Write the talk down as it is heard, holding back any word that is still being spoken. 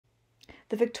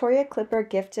The Victoria Clipper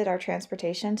gifted our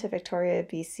transportation to Victoria,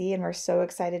 BC, and we're so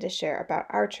excited to share about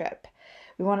our trip.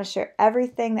 We want to share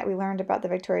everything that we learned about the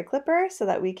Victoria Clipper so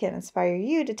that we can inspire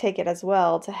you to take it as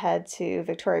well to head to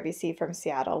Victoria, BC from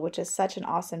Seattle, which is such an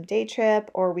awesome day trip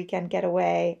or weekend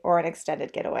getaway or an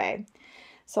extended getaway.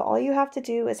 So all you have to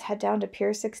do is head down to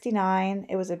Pier 69.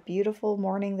 It was a beautiful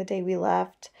morning the day we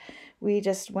left. We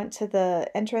just went to the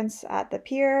entrance at the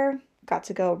pier, got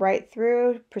to go right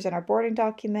through, present our boarding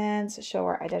documents, show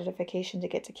our identification to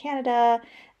get to Canada,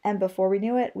 and before we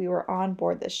knew it, we were on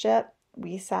board the ship.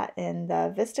 We sat in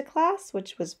the Vista class,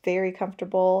 which was very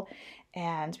comfortable,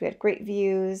 and we had great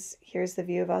views. Here's the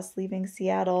view of us leaving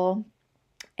Seattle.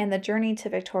 And the journey to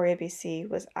Victoria, BC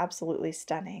was absolutely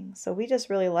stunning. So we just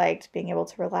really liked being able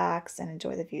to relax and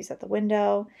enjoy the views at the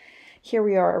window. Here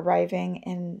we are arriving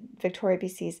in Victoria,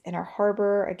 BC's Inner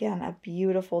Harbor. Again, a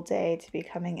beautiful day to be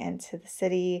coming into the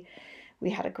city. We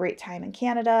had a great time in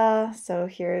Canada. So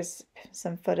here's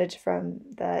some footage from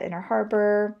the Inner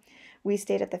Harbor. We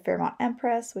stayed at the Fairmont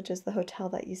Empress, which is the hotel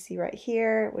that you see right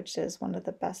here, which is one of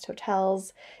the best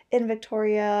hotels in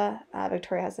Victoria.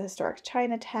 Victoria has a historic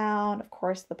Chinatown. Of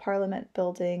course, the Parliament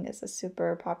building is a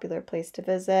super popular place to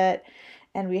visit.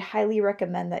 And we highly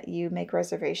recommend that you make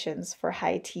reservations for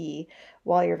high tea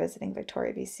while you're visiting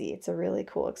Victoria, BC. It's a really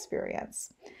cool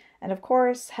experience. And of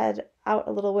course, head out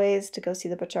a little ways to go see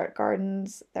the Butchart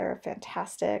Gardens. They're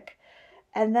fantastic.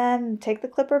 And then take the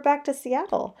Clipper back to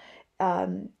Seattle.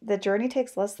 The journey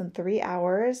takes less than 3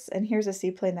 hours, and here's a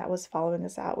seaplane that was following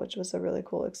us out, which was a really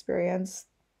cool experience.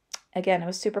 Again, it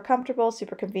was super comfortable,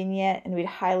 super convenient, and we'd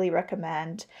highly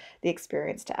recommend the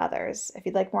experience to others. If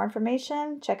you'd like more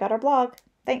information, check out our blog.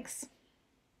 Thanks.